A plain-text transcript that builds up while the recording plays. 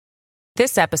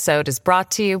This episode is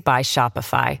brought to you by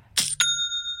Shopify.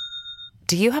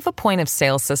 Do you have a point of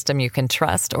sale system you can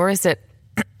trust, or is it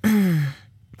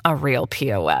a real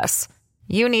POS?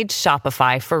 You need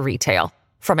Shopify for retail.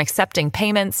 From accepting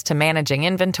payments to managing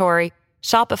inventory,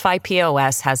 Shopify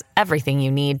POS has everything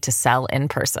you need to sell in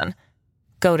person.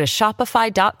 Go to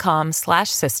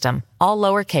shopify.com/system, all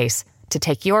lowercase, to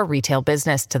take your retail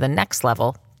business to the next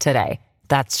level today.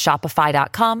 That's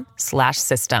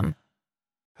shopify.com/system.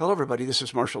 Hello, everybody. This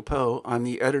is Marshall Poe. I'm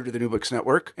the editor of the New Books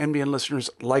Network. NBN listeners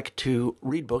like to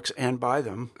read books and buy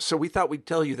them. So we thought we'd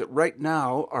tell you that right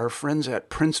now, our friends at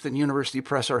Princeton University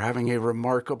Press are having a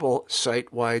remarkable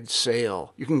site-wide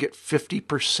sale. You can get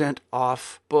 50%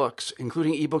 off books,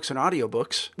 including ebooks and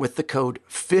audiobooks, with the code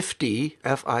 50,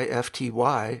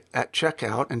 F-I-F-T-Y, at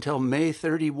checkout until May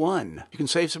 31. You can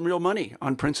save some real money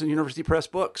on Princeton University Press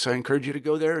books. I encourage you to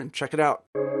go there and check it out.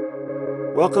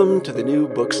 Welcome to the New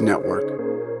Books Network.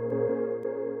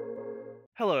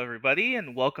 Hello, everybody,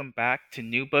 and welcome back to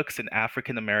New Books in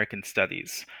African American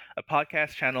Studies, a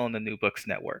podcast channel on the New Books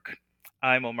Network.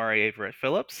 I'm Omari Everett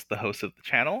Phillips, the host of the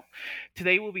channel.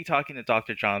 Today we'll be talking to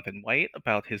Dr. Jonathan White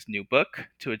about his new book,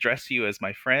 To Address You as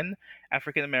My Friend,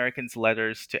 African Americans'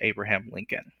 Letters to Abraham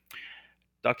Lincoln.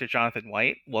 Dr. Jonathan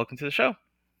White, welcome to the show.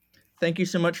 Thank you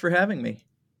so much for having me.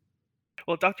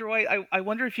 Well, Dr. White, I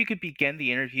wonder if you could begin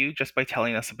the interview just by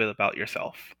telling us a bit about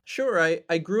yourself. Sure.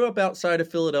 I grew up outside of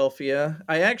Philadelphia.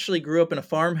 I actually grew up in a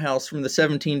farmhouse from the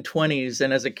 1720s,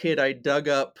 and as a kid, I dug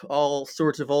up all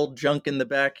sorts of old junk in the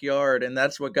backyard, and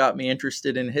that's what got me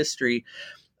interested in history.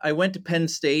 I went to Penn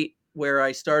State, where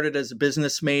I started as a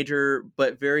business major,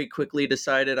 but very quickly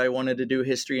decided I wanted to do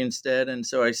history instead, and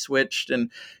so I switched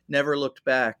and never looked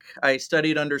back. I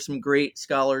studied under some great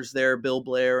scholars there, Bill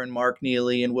Blair and Mark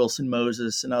Neely and Wilson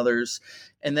Moses and others,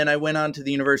 and then I went on to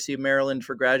the University of Maryland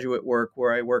for graduate work,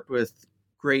 where I worked with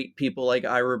great people like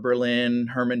Ira Berlin,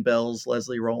 Herman Bells,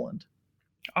 Leslie Rowland.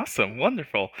 Awesome,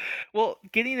 wonderful. Well,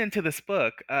 getting into this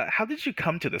book, how did you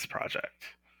come to this project?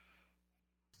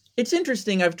 It's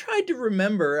interesting. I've tried to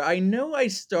remember. I know I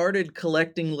started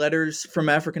collecting letters from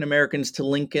African Americans to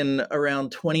Lincoln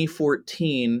around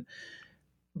 2014,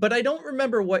 but I don't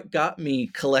remember what got me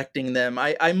collecting them.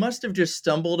 I must have just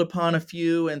stumbled upon a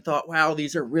few and thought, wow,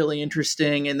 these are really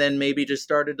interesting, and then maybe just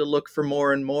started to look for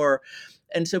more and more.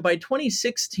 And so by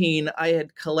 2016, I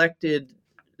had collected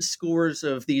scores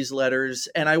of these letters,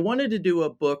 and I wanted to do a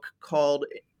book called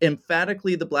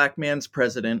Emphatically the Black Man's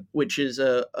President, which is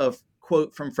a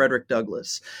quote from Frederick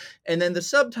Douglass. And then the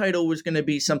subtitle was going to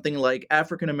be something like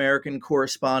African American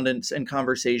Correspondence and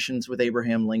Conversations with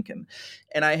Abraham Lincoln.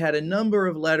 And I had a number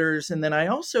of letters, and then I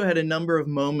also had a number of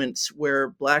moments where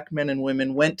Black men and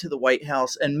women went to the White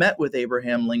House and met with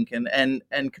Abraham Lincoln and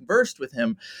conversed with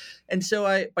him. And so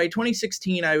by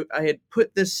 2016, I had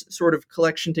put this sort of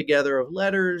collection together of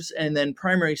letters and then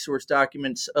primary source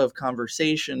documents of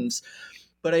conversations.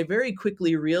 But I very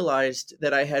quickly realized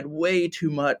that I had way too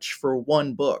much for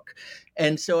one book.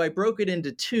 And so I broke it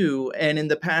into two. And in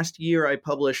the past year, I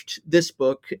published this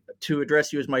book, To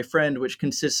Address You as My Friend, which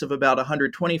consists of about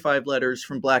 125 letters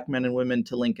from Black men and women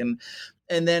to Lincoln.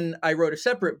 And then I wrote a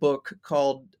separate book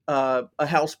called A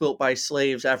House Built by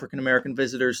Slaves, African American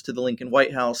Visitors to the Lincoln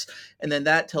White House. And then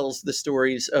that tells the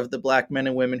stories of the Black men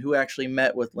and women who actually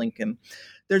met with Lincoln.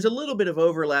 There's a little bit of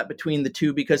overlap between the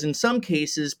two because in some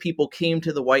cases, people came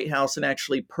to the White House and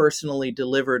actually personally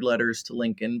delivered letters to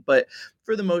Lincoln. But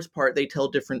for the most part, they tell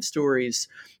different stories.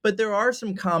 But there are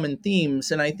some common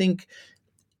themes, and I think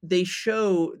they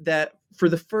show that for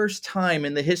the first time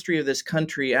in the history of this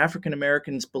country, African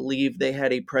Americans believed they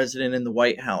had a president in the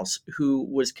White House who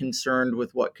was concerned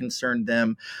with what concerned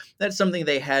them. That's something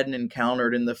they hadn't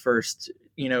encountered in the first,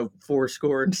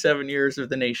 47 years of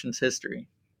the nation's history.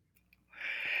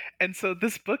 And so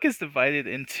this book is divided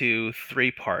into three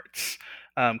parts.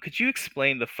 Could you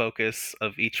explain the focus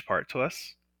of each part to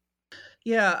us?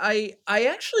 Yeah, I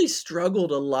actually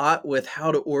struggled a lot with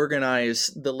how to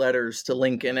organize the letters to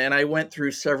Lincoln, and I went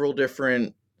through several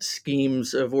different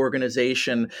schemes of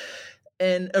organization.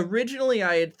 And originally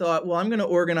I had thought, well, I'm going to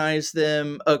organize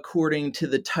them according to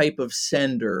the type of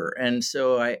sender. And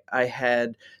so I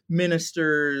had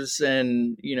ministers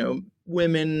and,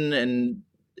 women and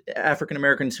African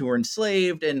Americans who were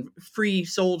enslaved and free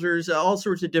soldiers, all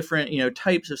sorts of different,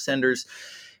 types of senders.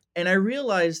 And I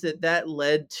realized that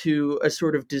led to a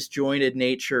sort of disjointed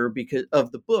nature because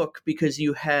of the book, because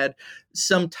you had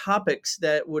some topics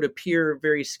that would appear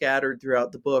very scattered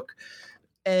throughout the book.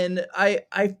 And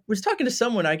I was talking to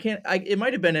someone, it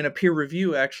might have been in a peer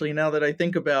review actually, now that I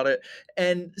think about it.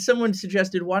 And someone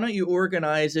suggested, why don't you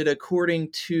organize it according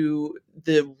to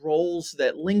the roles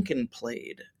that Lincoln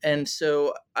played? And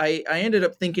so I ended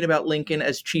up thinking about Lincoln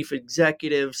as chief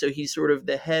executive. So he's sort of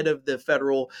the head of the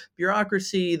federal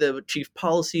bureaucracy, the chief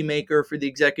policymaker for the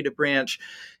executive branch,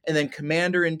 and then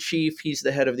commander in chief, he's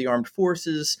the head of the armed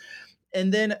forces.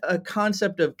 And then a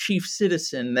concept of chief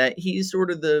citizen, that he's sort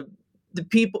of the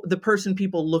person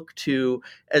people look to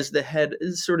as the head,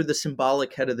 sort of the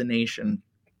symbolic head of the nation.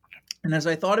 And as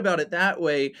I thought about it that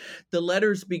way, the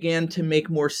letters began to make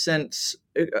more sense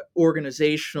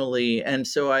organizationally. And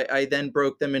so I then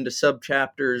broke them into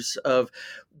subchapters of,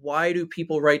 why do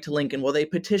people write to Lincoln? Well, they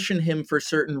petition him for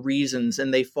certain reasons,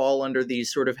 and they fall under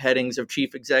these sort of headings of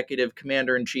chief executive,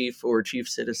 commander in chief, or chief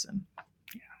citizen.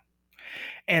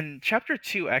 And chapter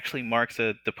 2 actually marks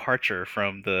a departure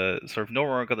from the sort of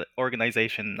normal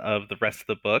organization of the rest of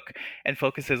the book and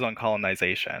focuses on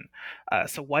colonization.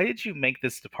 So why did you make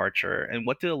this departure, and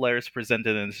what do the letters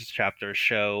presented in this chapter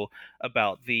show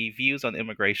about the views on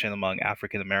immigration among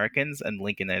African Americans and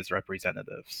Lincoln as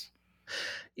representatives?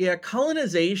 Yeah,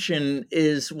 colonization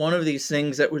is one of these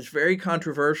things that was very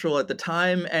controversial at the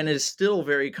time and is still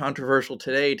very controversial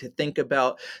today, to think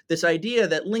about this idea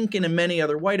that Lincoln and many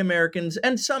other white Americans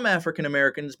and some African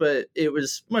Americans, but it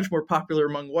was much more popular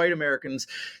among white Americans,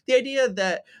 the idea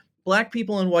that Black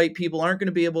people and white people aren't going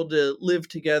to be able to live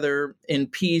together in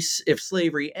peace if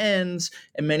slavery ends,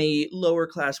 and many lower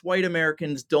class white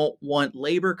Americans don't want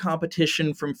labor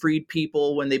competition from freed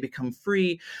people when they become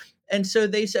free. And so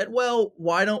they said, well,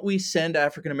 why don't we send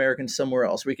African Americans somewhere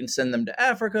else? We can send them to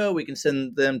Africa, we can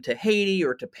send them to Haiti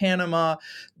or to Panama.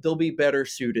 They'll be better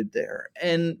suited there.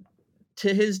 And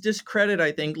to his discredit,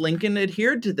 I think Lincoln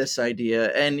adhered to this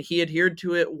idea, and he adhered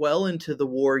to it well into the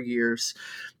war years.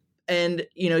 And,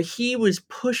 he was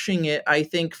pushing it, I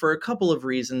think, for a couple of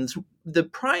reasons. The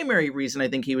primary reason I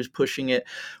think he was pushing it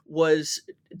was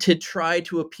to try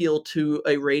to appeal to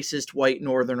a racist white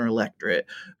Northern electorate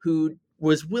who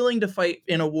was willing to fight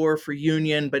in a war for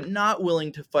union, but not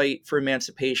willing to fight for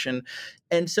emancipation.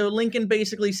 And so Lincoln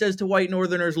basically says to white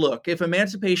Northerners, look, if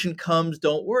emancipation comes,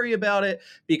 don't worry about it,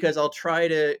 because I'll try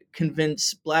to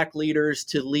convince Black leaders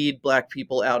to lead Black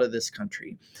people out of this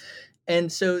country.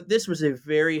 And so this was a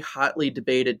very hotly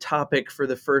debated topic for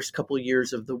the first couple of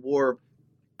years of the war.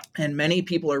 And many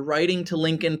people are writing to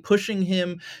Lincoln, pushing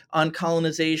him on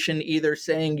colonization, either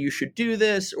saying you should do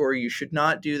this or you should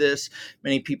not do this.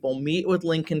 Many people meet with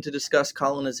Lincoln to discuss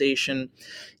colonization.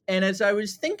 And as I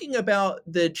was thinking about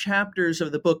the chapters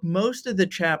of the book, most of the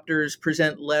chapters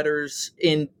present letters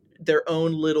in their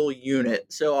own little unit.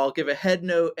 So I'll give a head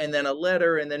note and then a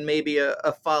letter and then maybe a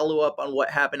follow-up on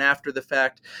what happened after the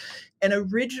fact. And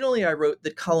originally I wrote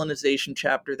the colonization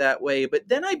chapter that way, but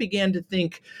then I began to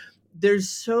think,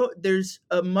 there's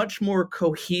a much more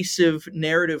cohesive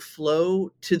narrative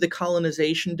flow to the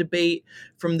colonization debate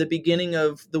from the beginning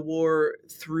of the war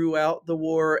throughout the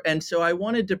war. And so I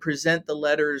wanted to present the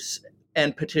letters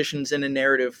and petitions in a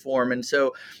narrative form. And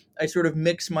so I sort of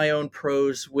mix my own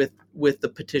prose with the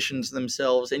petitions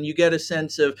themselves. And you get a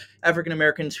sense of African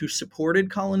Americans who supported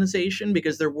colonization,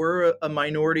 because there were a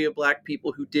minority of Black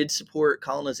people who did support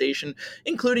colonization,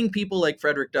 including people like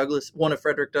Frederick Douglass, one of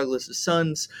Frederick Douglass's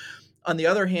sons. On the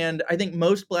other hand, I think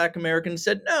most Black Americans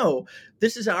said, no,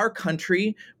 this is our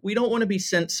country. We don't want to be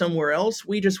sent somewhere else.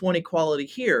 We just want equality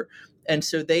here. And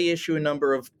so they issue a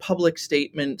number of public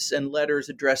statements and letters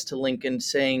addressed to Lincoln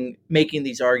making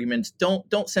these arguments.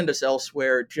 Don't send us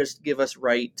elsewhere. Just give us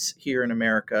rights here in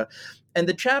America. And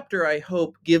the chapter, I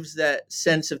hope, gives that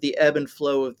sense of the ebb and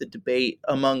flow of the debate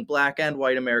among Black and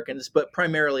white Americans, but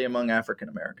primarily among African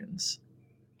Americans.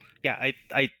 Yeah,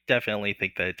 I definitely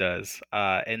think that it does.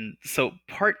 And so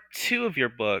part 2 of your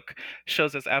book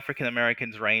shows us African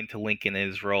Americans writing to Lincoln in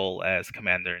his role as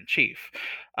commander-in-chief.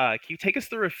 Can you take us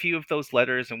through a few of those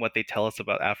letters and what they tell us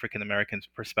about African Americans'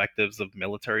 perspectives of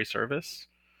military service?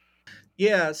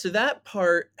 Yeah, so that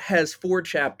part has 4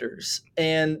 chapters,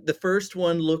 and the first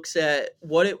one looks at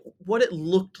what it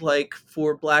looked like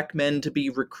for Black men to be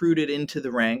recruited into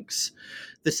the ranks.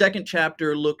 The second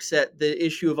chapter looks at the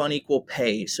issue of unequal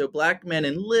pay. So Black men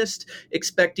enlist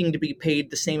expecting to be paid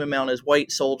the same amount as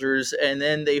white soldiers, and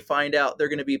then they find out they're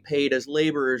going to be paid as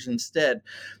laborers instead.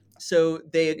 So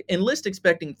they enlist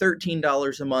expecting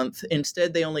 $13 a month.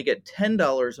 Instead, they only get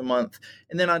 $10 a month.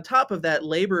 And then on top of that,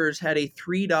 laborers had a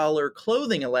 $3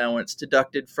 clothing allowance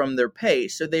deducted from their pay.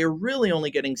 So they are really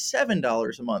only getting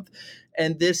 $7 a month.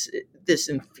 And this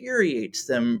infuriates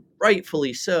them,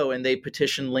 rightfully so, and they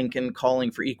petition Lincoln calling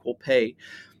for equal pay.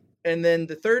 And then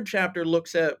the third chapter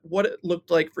looks at what it looked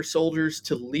like for soldiers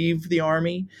to leave the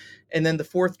Army. And then the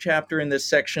fourth chapter in this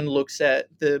section looks at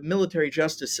the military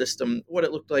justice system, what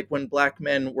it looked like when Black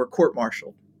men were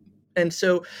court-martialed. And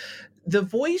so the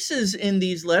voices in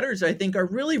these letters, I think, are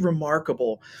really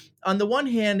remarkable. On the one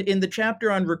hand, in the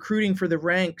chapter on recruiting for the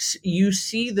ranks, you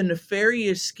see the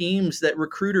nefarious schemes that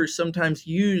recruiters sometimes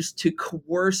use to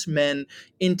coerce men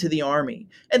into the Army.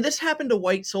 And this happened to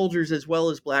white soldiers as well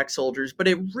as Black soldiers, but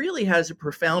it really has a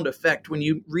profound effect when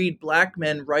you read Black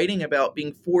men writing about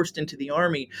being forced into the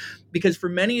Army, because for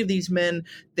many of these men,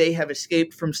 they have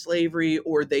escaped from slavery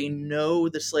or they know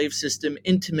the slave system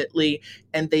intimately,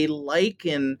 and they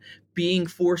liken being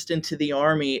forced into the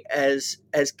Army as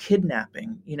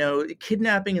kidnapping.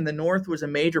 Kidnapping in the North was a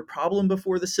major problem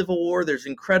before the Civil War. There's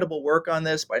incredible work on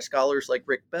this by scholars like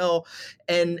Rick Bell.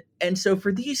 And so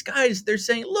for these guys, they're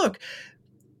saying, look,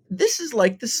 this is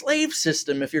like the slave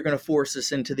system if you're going to force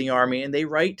us into the Army. And they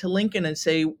write to Lincoln and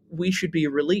say, we should be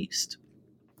released.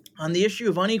 On the issue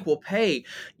of unequal pay,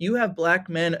 you have Black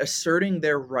men asserting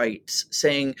their rights,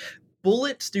 saying,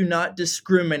 bullets do not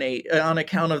discriminate on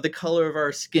account of the color of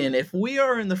our skin. If we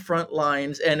are in the front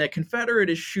lines and a Confederate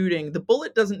is shooting, the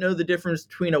bullet doesn't know the difference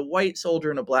between a white soldier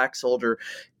and a Black soldier.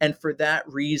 And for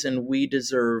that reason, we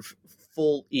deserve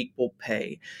full equal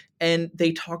pay. And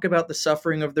they talk about the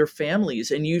suffering of their families.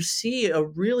 And you see a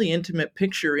really intimate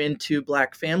picture into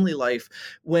Black family life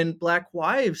when Black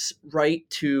wives write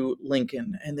to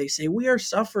Lincoln and they say, we are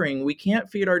suffering. We can't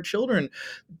feed our children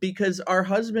because our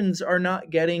husbands are not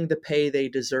getting the pay they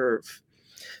deserve.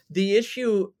 The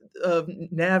issue of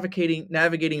navigating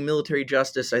military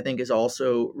justice, I think, is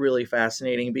also really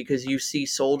fascinating because you see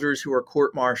soldiers who are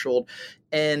court-martialed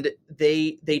and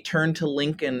they turn to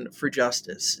Lincoln for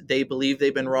justice. They believe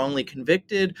they've been wrongly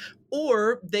convicted,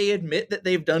 or they admit that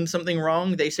they've done something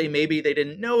wrong. They say maybe they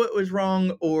didn't know it was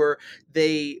wrong, or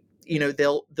they'll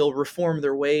reform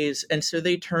their ways. And so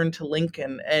they turn to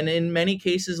Lincoln. And in many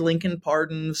cases, Lincoln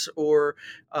pardons or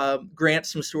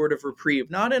grants some sort of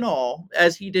reprieve. Not in all,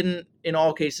 as he didn't in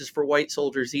all cases for white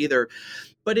soldiers either.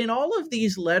 But in all of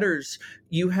these letters,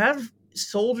 you have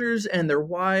soldiers and their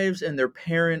wives and their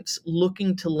parents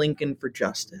looking to Lincoln for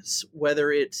justice,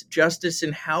 whether it's justice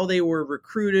in how they were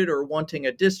recruited or wanting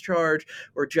a discharge,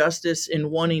 or justice in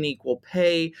wanting equal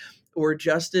pay, or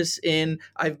justice in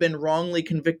I've been wrongly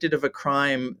convicted of a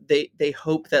crime. They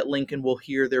hope that Lincoln will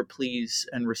hear their pleas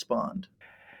and respond.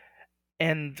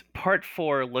 And part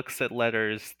 4 looks at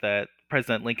letters that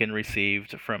President Lincoln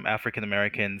received from African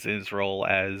Americans in his role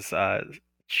as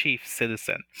chief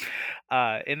citizen.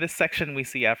 In this section, we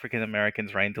see African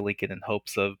Americans writing to Lincoln in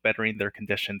hopes of bettering their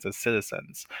conditions as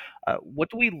citizens. What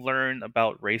do we learn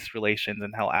about race relations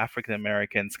and how African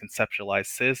Americans conceptualize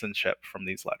citizenship from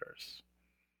these letters?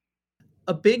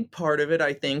 A big part of it,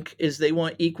 I think, is they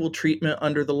want equal treatment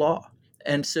under the law.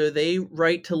 And so they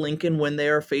write to Lincoln when they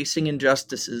are facing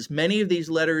injustices. Many of these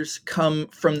letters come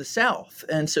from the South.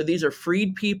 And so these are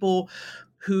freed people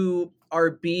who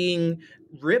are being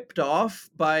ripped off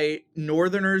by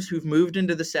Northerners who've moved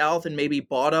into the South and maybe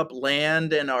bought up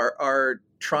land and are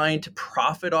trying to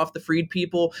profit off the freed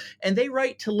people. And they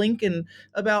write to Lincoln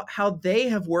about how they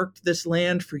have worked this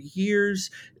land for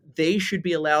years. They should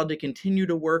be allowed to continue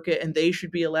to work it, and they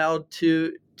should be allowed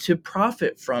to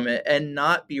profit from it and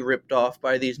not be ripped off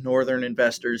by these Northern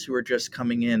investors who are just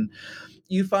coming in.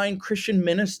 You find Christian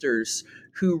ministers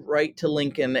who write to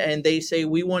Lincoln and they say,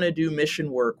 we want to do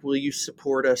mission work. Will you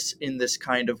support us in this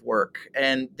kind of work?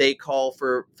 And they call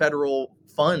for federal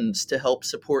funds to help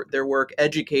support their work,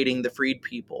 educating the freed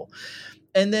people.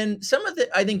 And then some of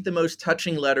I think the most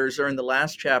touching letters are in the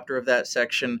last chapter of that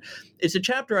section. It's a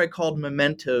chapter I called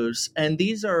Mementos. And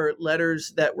these are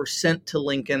letters that were sent to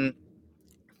Lincoln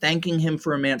thanking him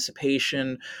for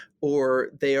emancipation,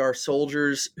 or they are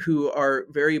soldiers who are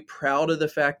very proud of the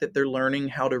fact that they're learning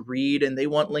how to read, and they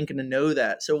want Lincoln to know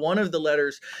that. So one of the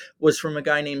letters was from a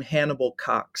guy named Hannibal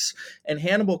Cox. And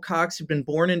Hannibal Cox had been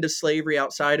born into slavery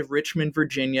outside of Richmond,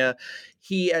 Virginia.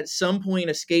 He at some point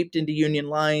escaped into Union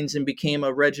lines and became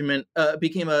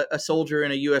a soldier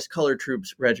in a U.S. Colored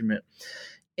Troops regiment.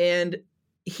 And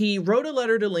he wrote a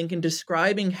letter to Lincoln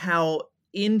describing how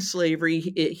in slavery,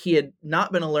 he had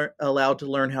not been allowed to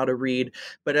learn how to read,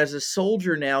 but as a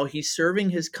soldier now, he's serving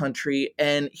his country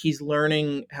and he's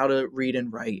learning how to read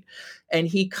and write. And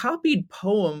he copied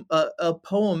a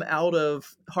poem out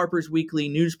of Harper's Weekly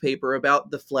newspaper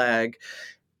about the flag,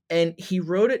 and he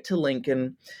wrote it to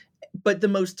Lincoln. But the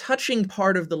most touching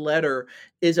part of the letter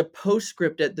is a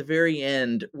postscript at the very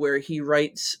end where he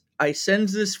writes, "I send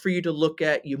this for you to look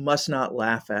at. You must not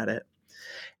laugh at it."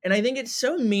 And I think it's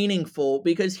so meaningful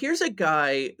because here's a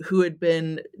guy who had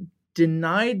been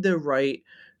denied the right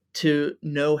to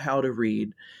know how to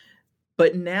read.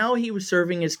 But now he was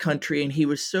serving his country, and he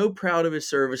was so proud of his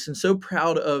service and so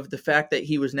proud of the fact that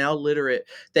he was now literate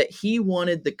that he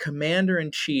wanted the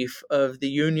commander-in-chief of the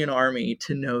Union Army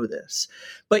to know this.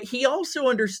 But he also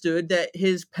understood that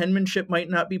his penmanship might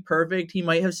not be perfect. He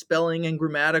might have spelling and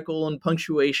grammatical and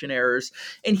punctuation errors.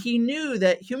 And he knew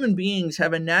that human beings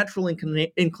have a natural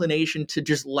inclination to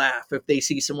just laugh if they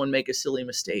see someone make a silly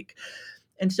mistake.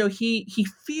 And so he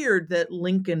feared that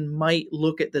Lincoln might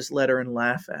look at this letter and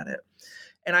laugh at it.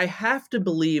 And I have to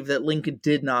believe that Lincoln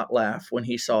did not laugh when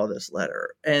he saw this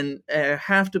letter. And I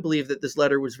have to believe that this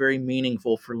letter was very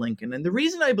meaningful for Lincoln. And the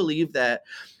reason I believe that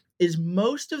is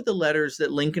most of the letters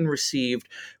that Lincoln received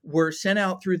were sent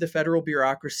out through the federal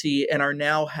bureaucracy and are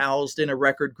now housed in a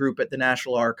record group at the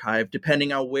National Archive,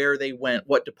 depending on where they went,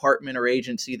 what department or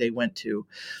agency they went to.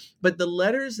 But the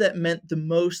letters that meant the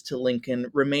most to Lincoln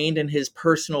remained in his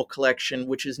personal collection,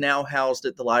 which is now housed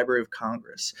at the Library of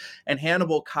Congress. And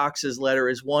Hannibal Cox's letter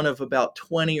is one of about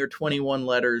 20 or 21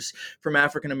 letters from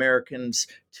African Americans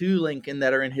to Lincoln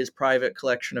that are in his private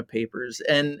collection of papers.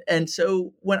 And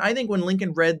so when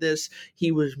Lincoln read this,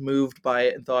 he was moved by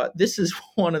it and thought, this is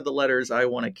one of the letters I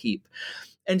want to keep.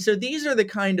 And so these are the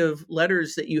kind of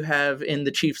letters that you have in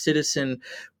the Chief Citizen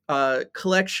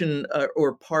collection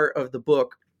or part of the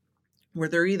book, where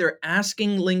they're either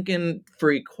asking Lincoln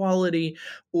for equality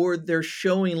or they're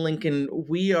showing Lincoln,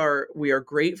 we are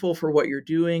grateful for what you're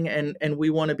doing and we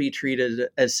want to be treated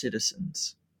as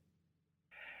citizens.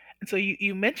 And so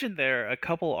you mentioned there a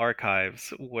couple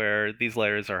archives where these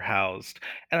letters are housed.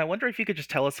 And I wonder if you could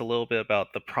just tell us a little bit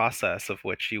about the process of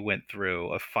which you went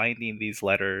through of finding these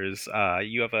letters.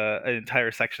 You have an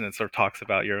entire section that sort of talks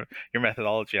about your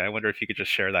methodology. I wonder if you could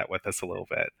just share that with us a little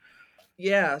bit.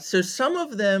 Yeah, so some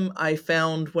of them I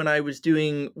found when I was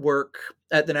doing work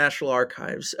at the National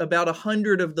Archives. About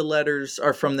 100 of the letters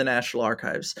are from the National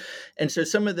Archives. And so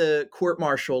some of the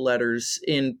court-martial letters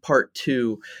in part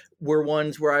 2 were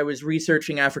ones where I was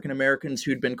researching African Americans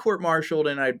who'd been court-martialed,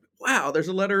 and wow, there's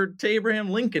a letter to Abraham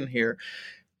Lincoln here.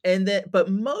 But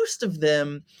most of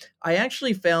them I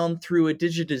actually found through a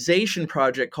digitization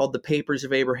project called the Papers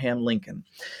of Abraham Lincoln.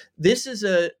 This is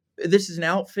an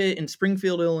outfit in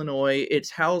Springfield, Illinois.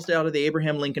 It's housed out of the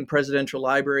Abraham Lincoln Presidential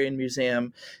Library and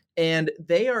Museum. And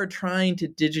they are trying to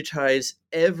digitize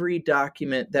every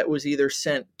document that was either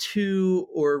sent to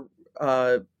or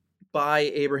by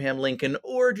Abraham Lincoln,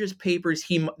 or just papers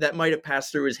that might have passed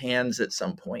through his hands at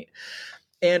some point.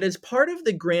 And as part of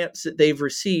the grants that they've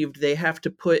received, they have to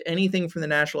put anything from the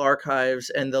National Archives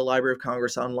and the Library of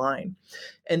Congress online.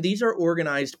 And these are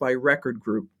organized by record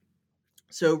group.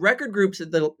 So record groups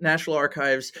at the National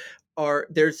Archives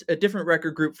there's a different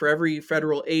record group for every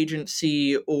federal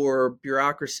agency or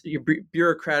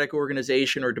bureaucratic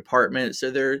organization or department. So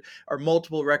there are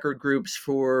multiple record groups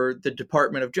for the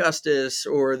Department of Justice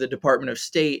or the Department of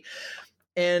State.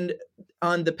 And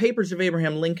on the Papers of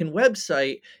Abraham Lincoln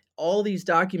website, all these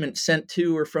documents sent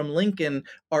to or from Lincoln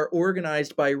are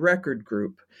organized by record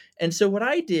group. And so what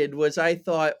I did was I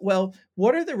thought, well,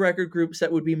 what are the record groups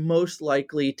that would be most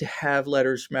likely to have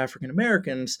letters from African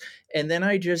Americans? And then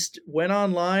I just went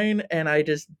online and I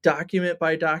just document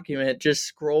by document, just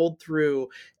scrolled through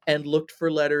and looked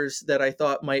for letters that I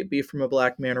thought might be from a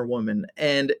Black man or woman.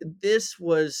 And this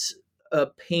was a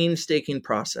painstaking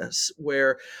process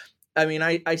where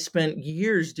I spent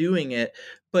years doing it,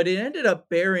 but it ended up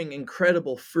bearing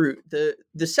incredible fruit.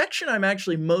 The section I'm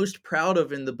actually most proud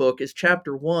of in the book is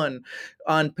chapter 1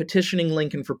 on petitioning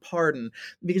Lincoln for pardon,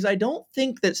 because I don't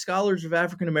think that scholars of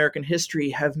African American history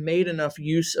have made enough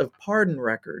use of pardon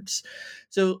records.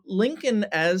 So Lincoln,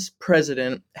 as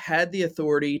president, had the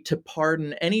authority to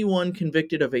pardon anyone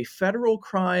convicted of a federal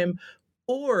crime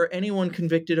or anyone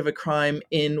convicted of a crime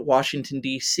in Washington,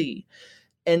 D.C.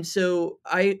 And so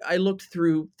I looked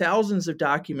through thousands of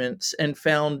documents and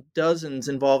found dozens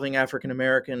involving African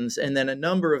Americans, and then a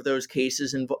number of those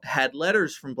cases had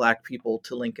letters from Black people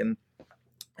to Lincoln.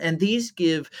 And these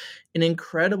give an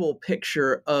incredible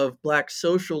picture of Black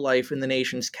social life in the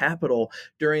nation's capital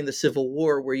during the Civil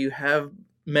War, where you have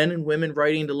men and women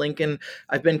writing to Lincoln,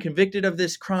 I've been convicted of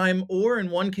this crime, or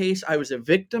in one case, I was a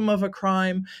victim of a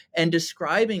crime, and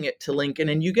describing it to Lincoln.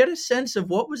 And you get a sense of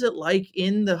what was it like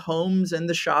in the homes and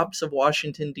the shops of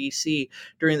Washington, D.C.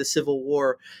 during the Civil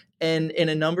War. And in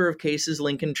a number of cases,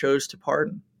 Lincoln chose to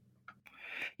pardon.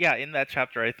 Yeah, in that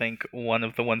chapter, I think one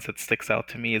of the ones that sticks out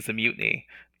to me is the mutiny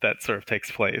that sort of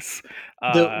takes place.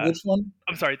 Which one?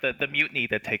 I'm sorry, the mutiny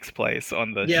that takes place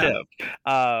on the ship,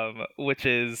 which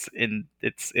is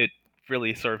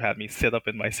really sort of had me sit up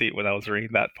in my seat when I was reading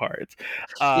that part.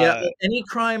 Yeah, Uh, any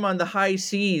crime on the high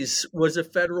seas was a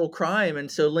federal crime,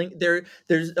 and so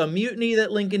there's a mutiny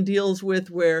that Lincoln deals with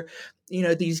where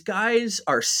these guys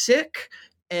are sick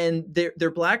and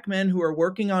they're black men who are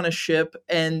working on a ship,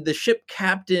 and the ship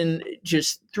captain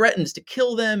just threatens to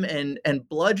kill them and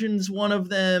bludgeons one of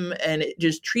them, and it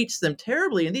just treats them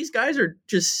terribly. And these guys are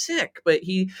just sick, but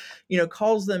he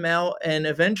calls them out, and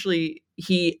eventually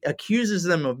he accuses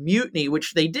them of mutiny,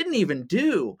 which they didn't even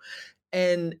do,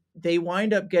 and they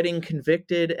wind up getting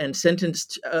convicted and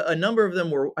sentenced. A number of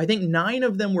them were, I think 9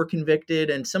 of them were convicted,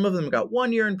 and some of them got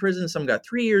 1 year in prison, some got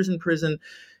 3 years in prison,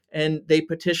 and they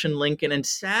petitioned Lincoln. And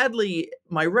sadly,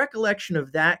 my recollection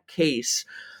of that case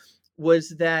was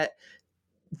that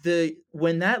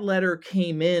when that letter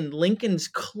came in, Lincoln's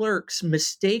clerks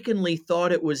mistakenly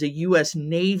thought it was a U.S.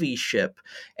 Navy ship.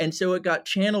 And so it got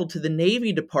channeled to the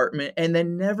Navy Department and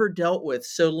then never dealt with.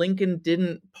 So Lincoln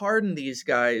didn't pardon these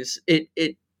guys.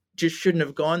 It just shouldn't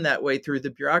have gone that way through the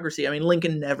bureaucracy. I mean,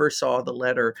 Lincoln never saw the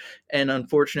letter, and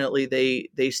unfortunately they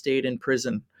stayed in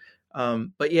prison.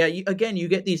 But yeah, again, you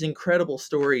get these incredible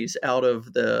stories out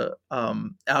of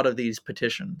these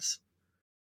petitions.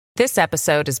 This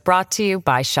episode is brought to you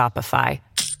by Shopify.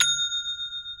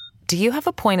 Do you have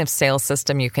a point of sale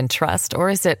system you can trust, or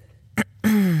is it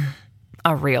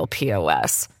a real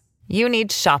POS? You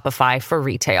need Shopify for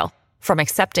retail. From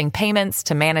accepting payments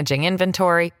to managing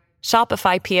inventory,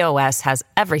 Shopify POS has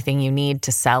everything you need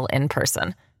to sell in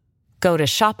person. Go to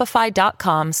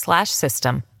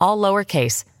shopify.com/system, all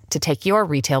lowercase, to take your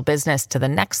retail business to the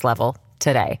next level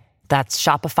today. That's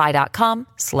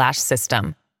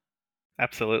shopify.com/system.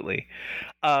 Absolutely.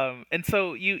 And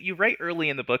so you write early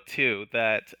in the book, too,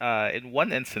 that in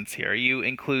one instance here, you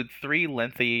include 3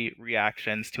 lengthy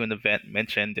reactions to an event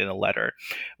mentioned in a letter,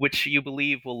 which you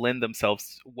believe will lend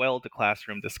themselves well to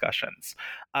classroom discussions.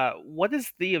 What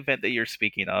is the event that you're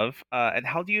speaking of, and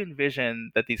how do you envision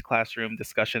that these classroom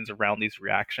discussions around these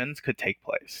reactions could take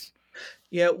place?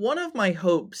 Yeah, one of my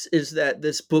hopes is that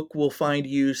this book will find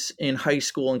use in high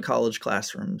school and college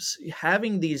classrooms.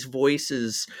 Having these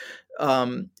voices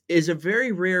is a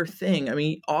very rare thing. I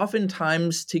mean,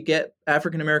 oftentimes to get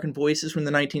African American voices from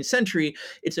the 19th century,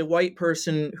 it's a white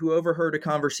person who overheard a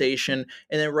conversation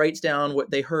and then writes down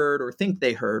what they heard or think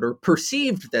they heard or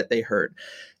perceived that they heard.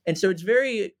 And so it's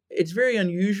very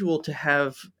unusual to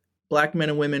have Black men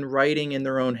and women writing in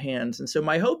their own hands. And so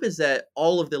my hope is that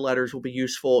all of the letters will be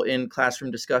useful in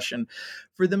classroom discussion.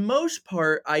 For the most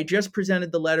part, I just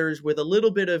presented the letters with a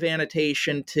little bit of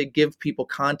annotation to give people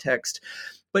context.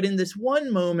 But in this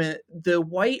one moment, the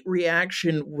white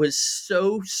reaction was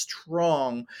so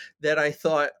strong that I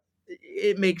thought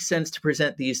it makes sense to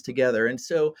present these together. And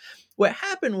so what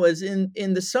happened was in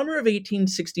the summer of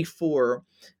 1864,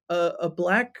 a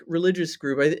Black religious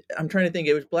group, I'm trying to think,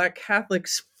 it was Black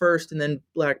Catholics first and then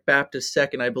Black Baptists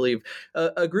second, I believe.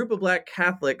 A group of Black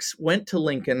Catholics went to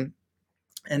Lincoln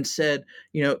and said,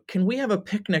 can we have a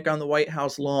picnic on the White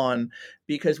House lawn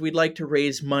because we'd like to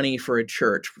raise money for a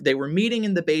church? They were meeting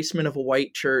in the basement of a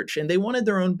white church and they wanted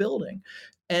their own building.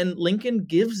 And Lincoln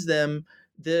gives them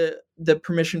the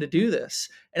permission to do this.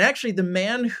 And actually, the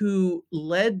man who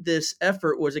led this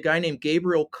effort was a guy named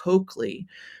Gabriel Coakley,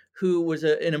 who was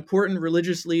an important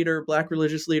religious leader, Black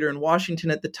religious leader in Washington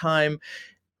at the time.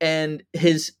 And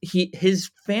his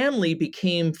family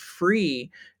became free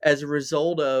as a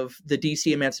result of the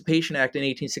D.C. Emancipation Act in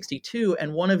 1862,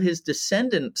 and one of his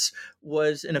descendants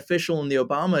was an official in the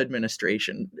Obama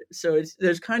administration. So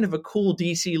there's kind of a cool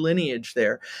D.C. lineage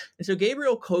there. And so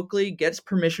Gabriel Coakley gets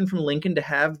permission from Lincoln to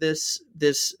have this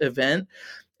event,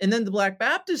 and then the Black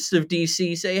Baptists of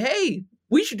D.C. say, "Hey,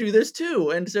 we should do this too."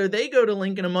 And so they go to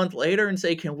Lincoln a month later and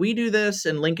say, "Can we do this?"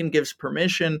 And Lincoln gives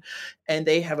permission, and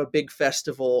they have a big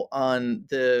festival on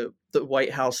the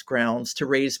White House grounds to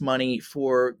raise money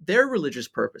for their religious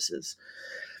purposes.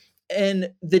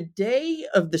 And the day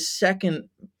of the second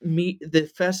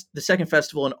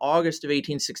festival in August of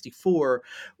 1864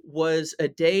 was a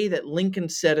day that Lincoln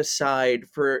set aside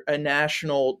for a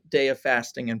national day of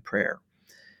fasting and prayer.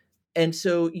 And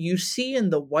so you see in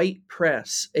the white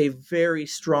press a very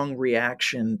strong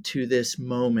reaction to this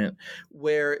moment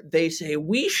where they say,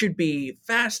 we should be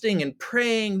fasting and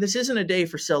praying. This isn't a day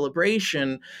for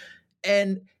celebration.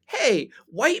 And hey,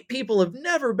 white people have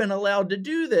never been allowed to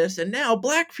do this, and now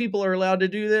Black people are allowed to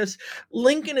do this.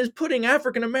 Lincoln is putting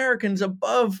African Americans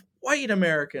above white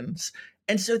Americans.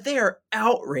 And so they are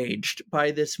outraged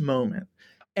by this moment.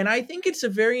 And I think it's a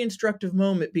very instructive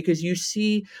moment because you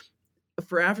see,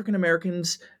 for African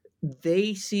Americans,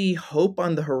 they see hope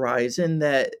on the horizon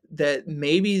that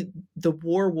maybe the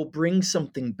war will bring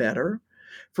something better.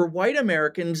 For white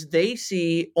Americans, they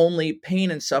see only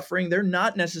pain and suffering. They're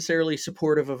not necessarily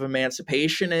supportive of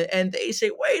emancipation. And they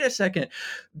say, wait a second,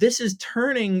 this is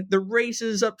turning the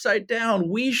races upside down.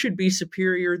 We should be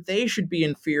superior. They should be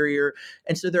inferior.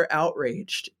 And so they're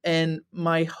outraged. And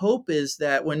my hope is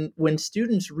that when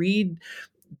students read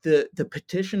the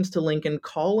petitions to Lincoln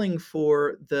calling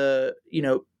for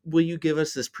will you give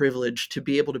us this privilege to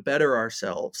be able to better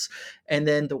ourselves? And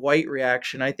then the white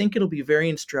reaction, I think it'll be very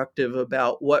instructive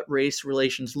about what race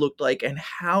relations looked like and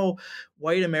how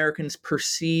white Americans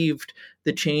perceived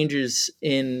the changes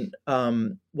in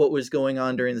what was going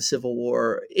on during the Civil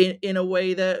War in a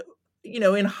way that,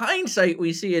 in hindsight,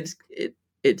 we see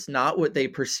it's not what they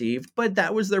perceived, but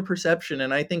that was their perception.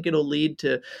 And I think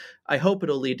I hope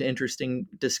it'll lead to interesting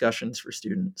discussions for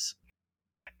students.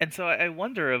 And so I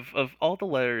wonder, of all the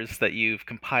letters that you've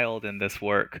compiled in this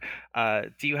work,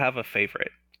 do you have a favorite?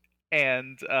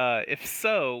 And if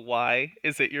so, why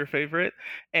is it your favorite?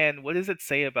 And what does it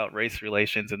say about race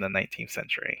relations in the 19th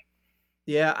century?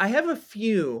 Yeah, I have a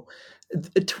few.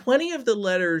 20 of the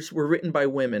letters were written by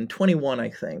women, 21,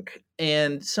 I think.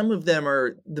 And some of them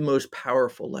are the most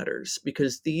powerful letters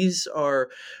because these are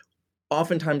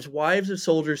oftentimes wives of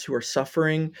soldiers who are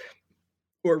suffering,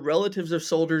 or relatives of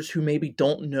soldiers who maybe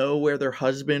don't know where their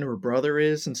husband or brother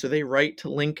is, and so they write to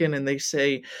Lincoln and they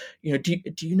say, do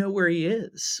you know where he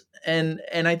is? And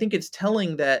I think it's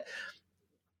telling that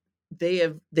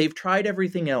they've tried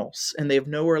everything else and they have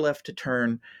nowhere left to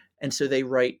turn, and so they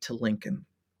write to Lincoln.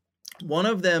 One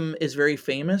of them is very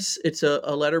famous. It's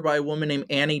a letter by a woman named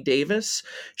Annie Davis.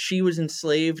 She was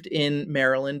enslaved in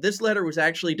Maryland. This letter was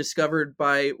actually discovered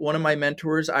by one of my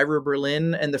mentors, Ira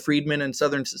Berlin, and the Freedmen and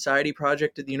Southern Society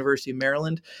Project at the University of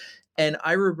Maryland. And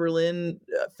Ira Berlin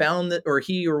found that, or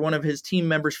he or one of his team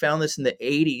members found this in the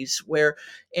 80s, where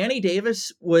Annie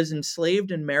Davis was enslaved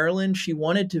in Maryland. She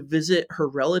wanted to visit her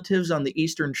relatives on the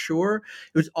Eastern Shore.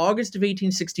 It was August of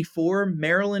 1864.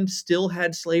 Maryland still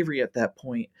had slavery at that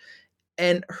point.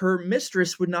 And her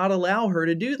mistress would not allow her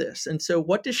to do this. And so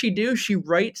what does she do? She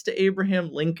writes to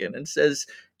Abraham Lincoln and says,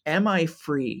 am I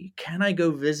free? Can I go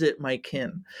visit my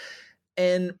kin?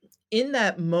 And in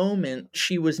that moment,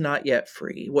 she was not yet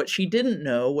free. What she didn't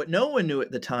know, what no one knew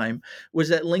at the time, was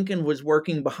that Lincoln was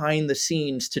working behind the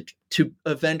scenes to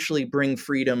eventually bring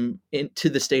freedom into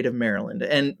the state of Maryland.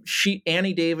 And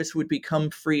Annie Davis would become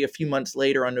free a few months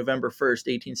later on November 1st,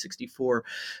 1864.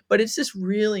 But it's this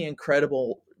really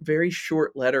incredible, very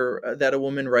short letter that a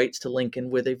woman writes to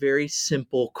Lincoln with a very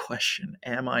simple question,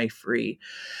 am I free?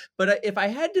 But if I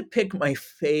had to pick my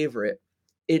favorite,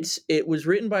 it was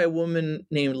written by a woman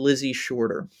named Lizzie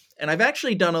Shorter. And I've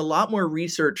actually done a lot more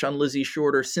research on Lizzie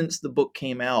Shorter since the book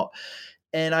came out.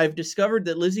 And I've discovered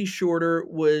that Lizzie Shorter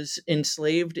was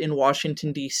enslaved in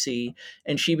Washington, D.C.,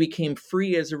 and she became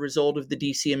free as a result of the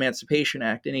D.C. Emancipation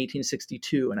Act in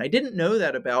 1862. And I didn't know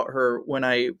that about her when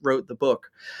I wrote the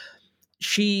book.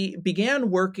 She began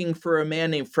working for a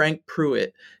man named Frank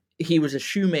Pruitt. He was a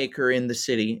shoemaker in the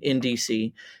city, in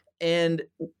D.C., and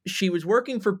she was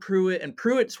working for Pruitt, and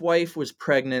Pruitt's wife was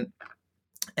pregnant.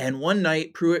 And one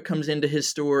night, Pruitt comes into his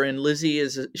store, and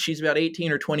she's about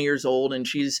 18 or 20 years old, and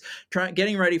she's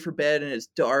getting ready for bed, and it's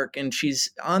dark, and she's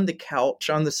on the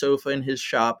couch, on the sofa in his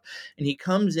shop, and he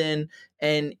comes in,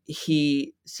 and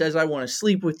he says, I want to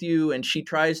sleep with you, and she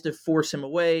tries to force him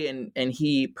away, and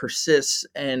he persists,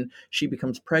 and she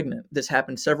becomes pregnant. This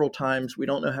happened several times. We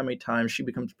don't know how many times she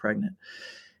becomes pregnant.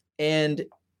 And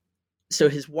so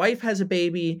his wife has a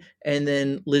baby, and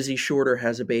then Lizzie Shorter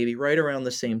has a baby right around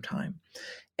the same time.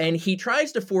 And he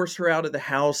tries to force her out of the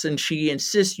house, and she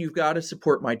insists, you've got to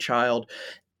support my child.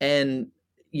 And,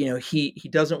 he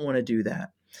doesn't want to do that.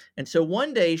 And so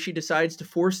one day she decides to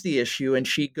force the issue, and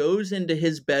she goes into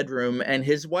his bedroom, and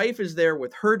his wife is there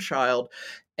with her child.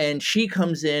 And she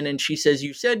comes in and she says,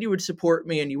 you said you would support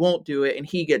me and you won't do it. And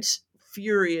he gets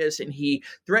furious and he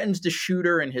threatens to shoot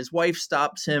her, and his wife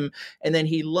stops him. And then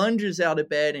he lunges out of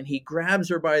bed and he grabs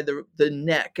her by the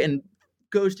neck and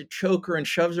goes to choke her and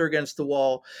shoves her against the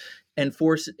wall, and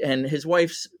his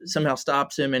wife somehow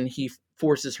stops him, and he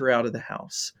forces her out of the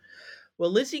house.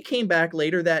 Well, Lizzie came back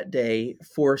later that day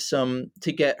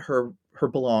to get her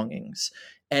belongings.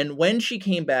 And when she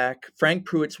came back, Frank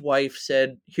Pruitt's wife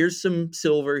said, here's some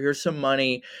silver, here's some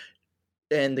money.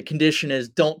 And the condition is,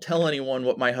 don't tell anyone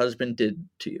what my husband did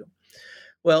to you.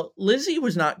 Well, Lizzie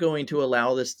was not going to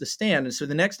allow this to stand. And so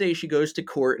the next day she goes to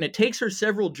court, and it takes her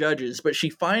several judges, but she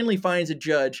finally finds a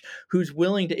judge who's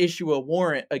willing to issue a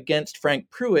warrant against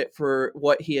Frank Pruitt for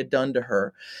what he had done to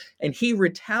her. And he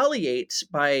retaliates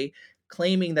by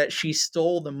claiming that she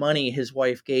stole the money his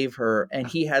wife gave her, and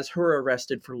he has her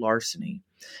arrested for larceny.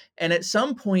 And at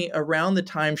some point around the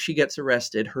time she gets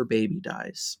arrested, her baby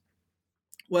dies.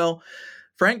 Well,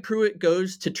 Frank Pruitt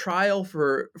goes to trial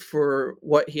for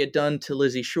what he had done to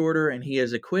Lizzie Shorter, and he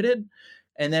is acquitted.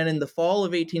 And then in the fall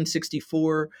of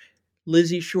 1864,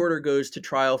 Lizzie Shorter goes to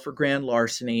trial for grand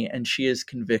larceny, and she is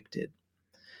convicted.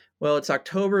 Well, it's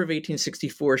October of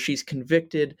 1864. She's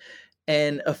convicted,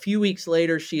 and a few weeks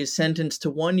later, she is sentenced to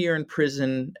 1 year in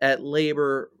prison at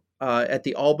labor at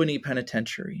the Albany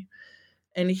Penitentiary.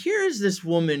 And here is this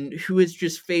woman who has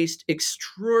just faced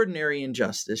extraordinary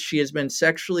injustice. She has been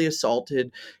sexually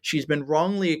assaulted. She's been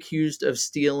wrongly accused of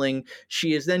stealing.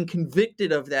 She is then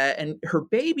convicted of that, and her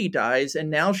baby dies, and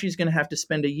now she's going to have to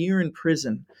spend a year in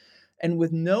prison. And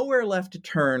with nowhere left to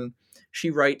turn, she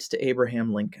writes to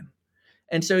Abraham Lincoln.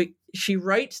 And so she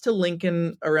writes to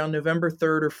Lincoln around November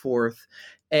 3rd or 4th,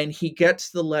 and he gets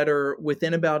the letter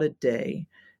within about a day.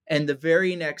 And the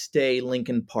very next day,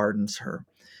 Lincoln pardons her.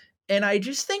 And I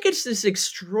just think it's this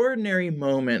extraordinary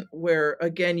moment where,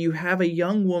 again, you have a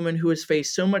young woman who has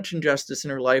faced so much injustice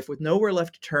in her life with nowhere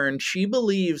left to turn. She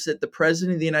believes that the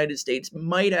president of the United States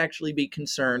might actually be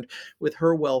concerned with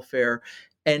her welfare.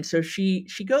 And so she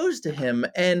goes to him.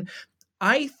 And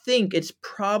I think it's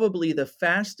probably the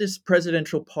fastest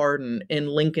presidential pardon in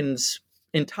Lincoln's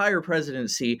entire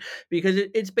presidency, because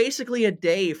it's basically a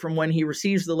day from when he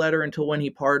receives the letter until when he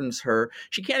pardons her.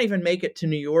 She can't even make it to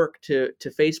New York to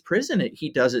face prison. He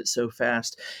does it so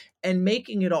fast. And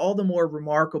making it all the more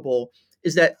remarkable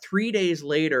is that 3 days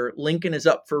later, Lincoln is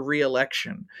up for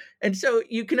re-election. And so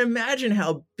you can imagine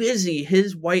how busy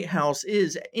his White House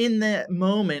is in that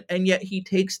moment, and yet he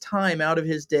takes time out of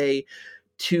his day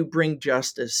to bring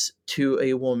justice to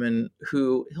a woman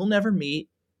who he'll never meet,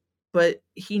 but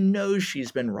he knows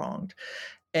she's been wronged.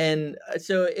 And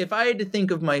so if I had to think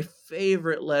of my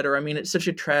favorite letter, I mean, it's such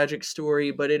a tragic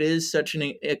story, but it is such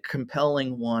a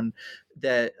compelling one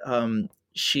that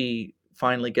she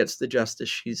finally gets the justice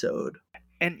she's owed.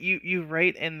 And you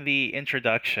write in the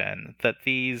introduction that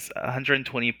these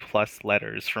 120 plus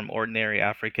letters from ordinary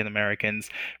African Americans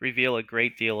reveal a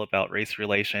great deal about race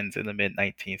relations in the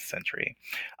mid-19th century.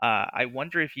 I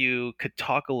wonder if you could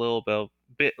talk a little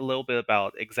bit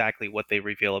about exactly what they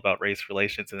reveal about race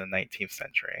relations in the 19th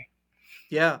century.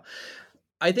 Yeah,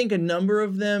 I think a number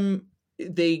of them,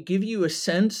 they give you a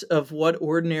sense of what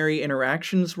ordinary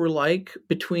interactions were like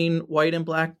between white and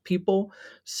black people.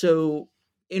 So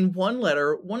in one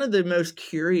letter, one of the most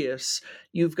curious,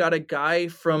 you've got a guy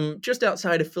from just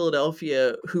outside of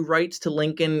Philadelphia who writes to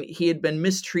Lincoln. He had been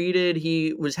mistreated.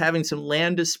 He was having some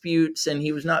land disputes, and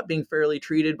he was not being fairly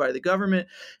treated by the government,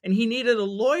 and he needed a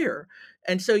lawyer.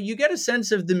 And so you get a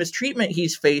sense of the mistreatment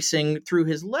he's facing through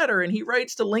his letter. And he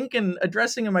writes to Lincoln,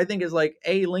 addressing him, I think, as like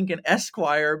A. Lincoln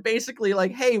Esquire, basically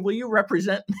like, hey, will you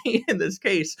represent me in this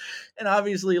case? And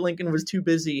obviously Lincoln was too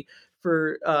busy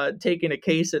for taking a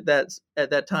case at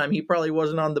that time. He probably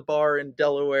wasn't on the bar in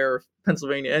Delaware or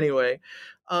Pennsylvania anyway.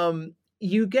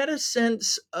 You get a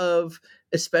sense of,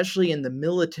 especially in the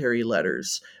military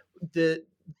letters, the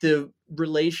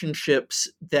relationships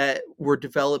that were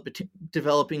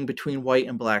developing between white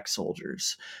and black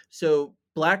soldiers. So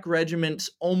black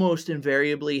regiments almost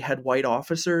invariably had white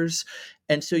officers.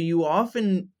 And so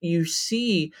you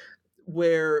see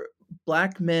where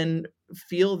black men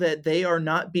feel that they are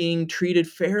not being treated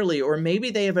fairly, or maybe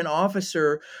they have an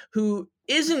officer who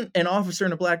isn't an officer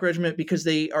in a black regiment because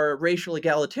they are racial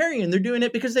egalitarian. They're doing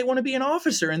it because they want to be an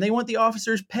officer and they want the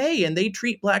officer's pay, and they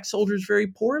treat black soldiers very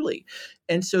poorly.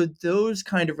 And so those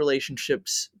kind of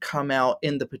relationships come out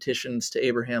in the petitions to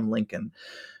Abraham Lincoln.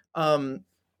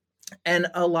 And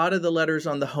a lot of the letters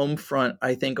on the home front,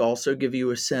 I think, also give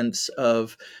you a sense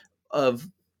of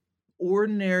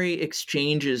ordinary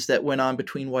exchanges that went on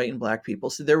between white and black people.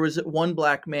 So there was one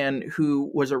black man who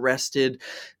was arrested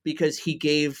because he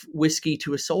gave whiskey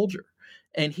to a soldier.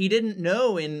 And he didn't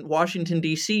know in Washington,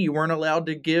 D.C., you weren't allowed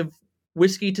to give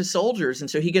whiskey to soldiers. And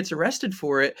so he gets arrested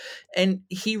for it. And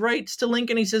he writes to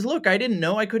Lincoln, he says, look, I didn't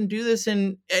know I couldn't do this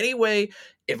in any way.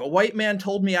 If a white man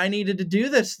told me I needed to do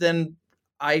this, then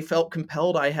I felt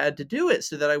compelled I had to do it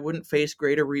so that I wouldn't face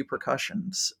greater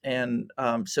repercussions. And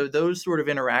so those sort of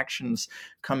interactions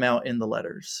come out in the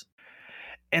letters.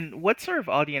 And what sort of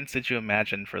audience did you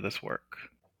imagine for this work?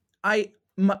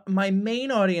 My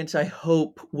main audience, I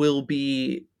hope, will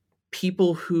be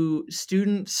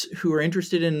students who are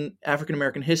interested in African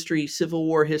American history, Civil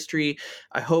War history.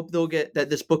 I hope that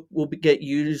this book will get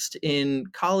used in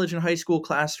college and high school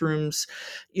classrooms.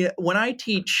 When I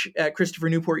teach at Christopher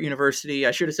Newport University,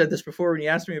 I should have said this before when you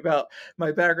asked me about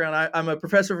my background. I'm a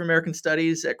professor of American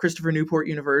Studies at Christopher Newport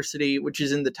University, which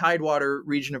is in the Tidewater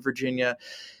region of Virginia.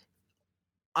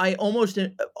 I almost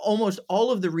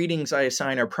all of the readings I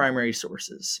assign are primary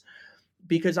sources,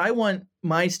 because I want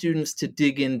my students to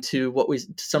dig into what we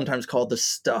sometimes call the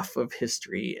stuff of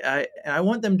history. I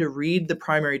want them to read the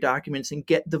primary documents and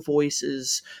get the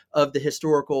voices of the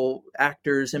historical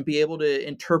actors and be able to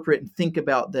interpret and think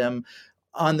about them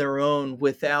on their own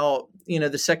without,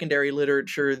 the secondary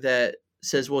literature that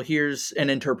says, well, here's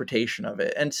an interpretation of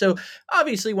it. And so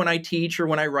obviously when I teach or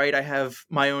when I write, I have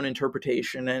my own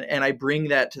interpretation and I bring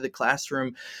that to the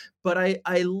classroom. But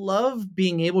I love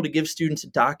being able to give students a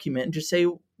document and just say,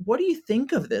 what do you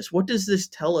think of this? What does this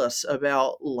tell us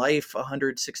about life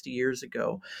 160 years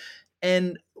ago?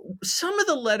 And some of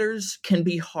the letters can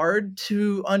be hard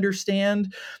to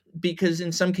understand because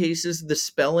in some cases the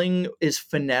spelling is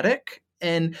phonetic.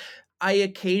 And I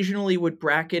occasionally would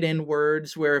bracket in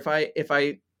words where if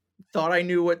I thought I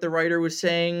knew what the writer was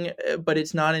saying, but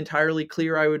it's not entirely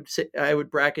clear, I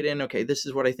would bracket in, okay, this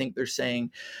is what I think they're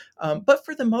saying. But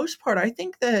for the most part, I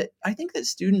think that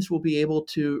students will be able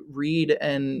to read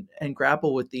and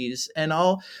grapple with these. And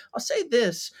I'll say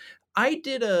this: I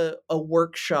did a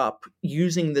workshop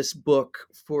using this book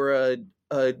for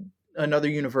another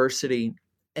university,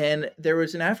 and there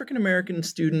was an African American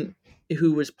student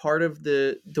who was part of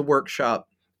the workshop,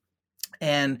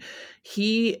 and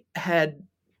he had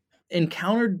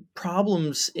encountered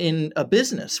problems in a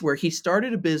business where he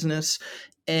started a business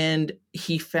and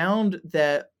he found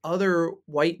that other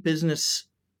white business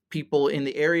people in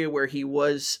the area where he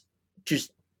was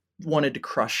just wanted to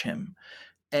crush him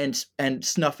and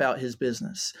snuff out his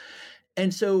business.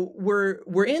 And so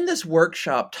we're in this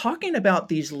workshop talking about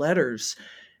these letters,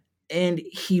 and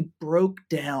he broke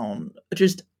down,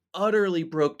 just utterly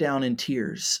broke down in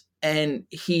tears. And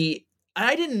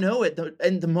I didn't know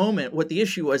in the moment what the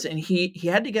issue was. And he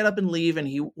had to get up and leave, and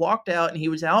he walked out, and he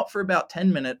was out for about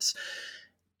 10 minutes.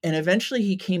 And eventually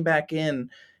he came back in,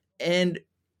 and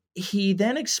he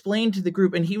then explained to the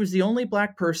group, and he was the only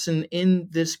Black person in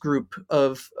this group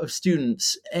of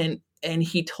students. And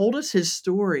he told us his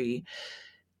story.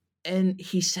 And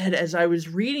he said, as I was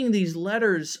reading these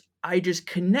letters, I just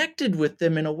connected with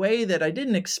them in a way that I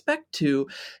didn't expect to.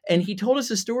 And he told us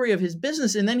the story of his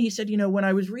business. And then he said, when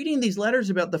I was reading these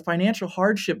letters about the financial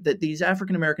hardship that these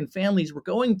African-American families were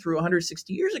going through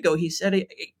 160 years ago, he said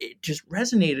it just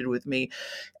resonated with me.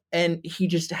 And he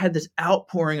just had this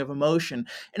outpouring of emotion.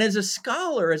 And as a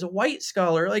scholar, as a white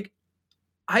scholar,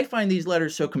 I find these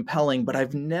letters so compelling, but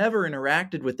I've never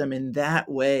interacted with them in that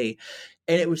way.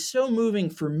 And it was so moving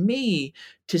for me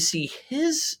to see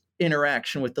his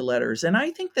interaction with the letters. And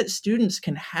I think that students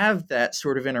can have that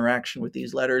sort of interaction with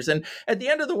these letters. And at the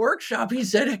end of the workshop, he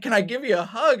said, "Can I give you a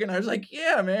hug?" And I was like,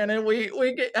 "Yeah, man." And we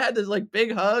had this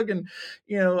big hug, and,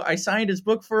 I signed his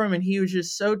book for him, and he was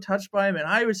just so touched by him. And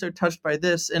I was so touched by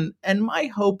this. And my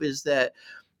hope is that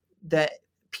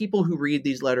people who read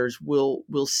these letters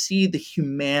will see the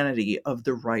humanity of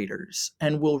the writers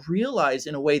and will realize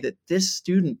in a way that this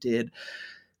student did,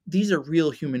 these are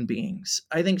real human beings.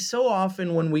 I think so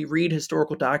often when we read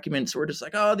historical documents, we're just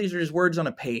like, oh, these are just words on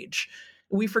a page.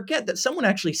 We forget that someone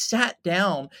actually sat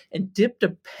down and dipped a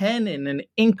pen in an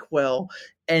inkwell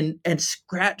and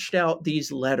scratched out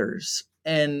these letters.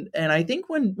 And I think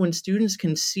when students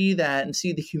can see that and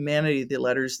see the humanity of the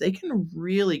letters, they can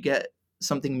really get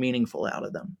something meaningful out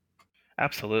of them.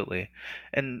 Absolutely.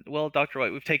 And well, Dr.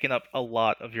 White, we've taken up a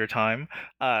lot of your time.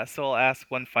 So I'll ask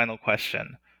one final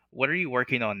question. What are you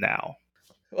working on now?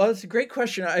 Well, it's a great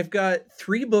question. I've got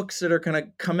 3 books that are going to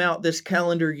come out this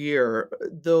calendar year,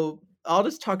 though I'll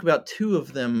just talk about 2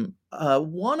 of them.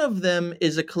 One of them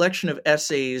is a collection of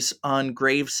essays on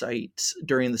grave sites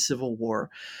during the Civil War.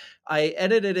 I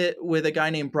edited it with a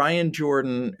guy named Brian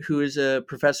Jordan, who is a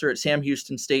professor at Sam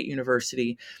Houston State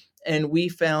University. And we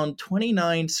found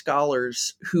 29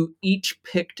 scholars who each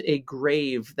picked a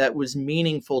grave that was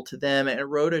meaningful to them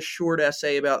and wrote a short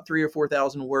essay about 3,000 or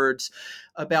 4,000 words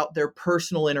about their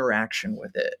personal interaction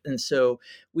with it. And so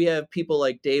we have people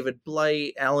like David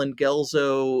Blight, Alan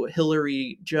Gelzo,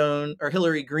 Hillary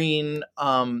Green,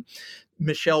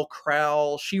 Michelle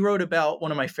Crowell. She wrote about one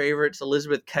of my favorites,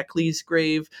 Elizabeth Keckley's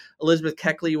grave. Elizabeth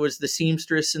Keckley was the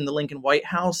seamstress in the Lincoln White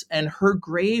House, and her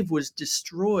grave was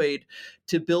destroyed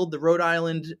to build the Rhode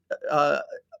Island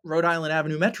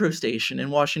Avenue Metro Station in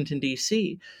Washington,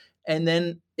 D.C. And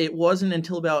then it wasn't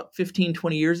until about 15,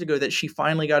 20 years ago that she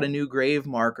finally got a new grave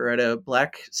marker at a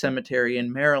black cemetery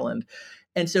in Maryland.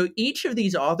 And so each of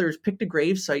these authors picked a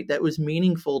grave site that was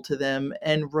meaningful to them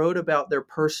and wrote about their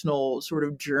personal sort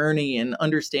of journey and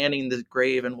understanding the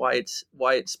grave and why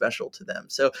it's special to them.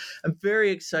 So I'm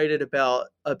very excited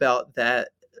about that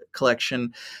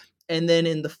collection. And then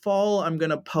in the fall, I'm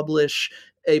going to publish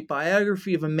a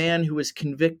biography of a man who was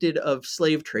convicted of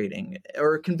slave trading,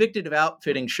 or convicted of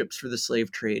outfitting ships for the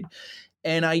slave trade.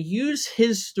 And I use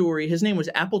his story. His name was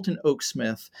Appleton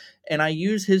Oaksmith. And I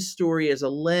use his story as a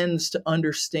lens to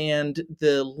understand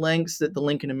the lengths that the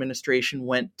Lincoln administration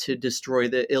went to destroy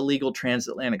the illegal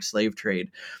transatlantic slave trade.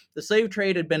 The slave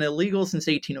trade had been illegal since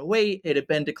 1808. It had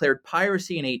been declared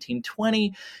piracy in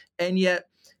 1820. And yet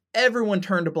everyone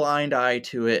turned a blind eye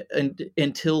to it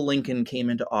until Lincoln came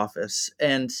into office.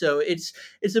 And so it's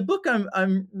a book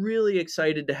I'm really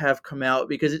excited to have come out,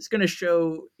 because it's going to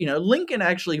show, Lincoln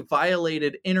actually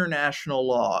violated international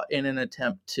law in an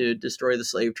attempt to destroy the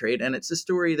slave trade. And it's a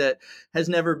story that has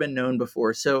never been known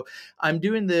before. So I'm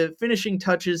doing the finishing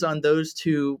touches on those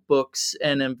two books,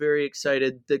 and I'm very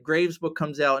excited. The Graves book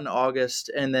comes out in August,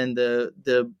 and then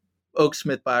the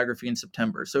Oaksmith biography in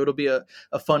September. So it'll be a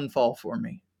fun fall for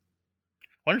me.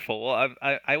 Wonderful. Well,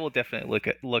 I will definitely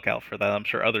look out for that. I'm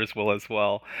sure others will as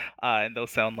well. And those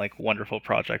sound like wonderful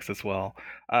projects as well.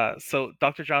 So,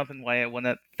 Dr. Jonathan White, I want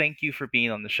to thank you for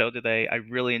being on the show today. I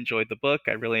really enjoyed the book.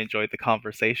 I really enjoyed the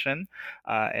conversation.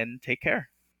 And take care.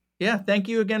 Yeah, thank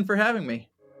you again for having me.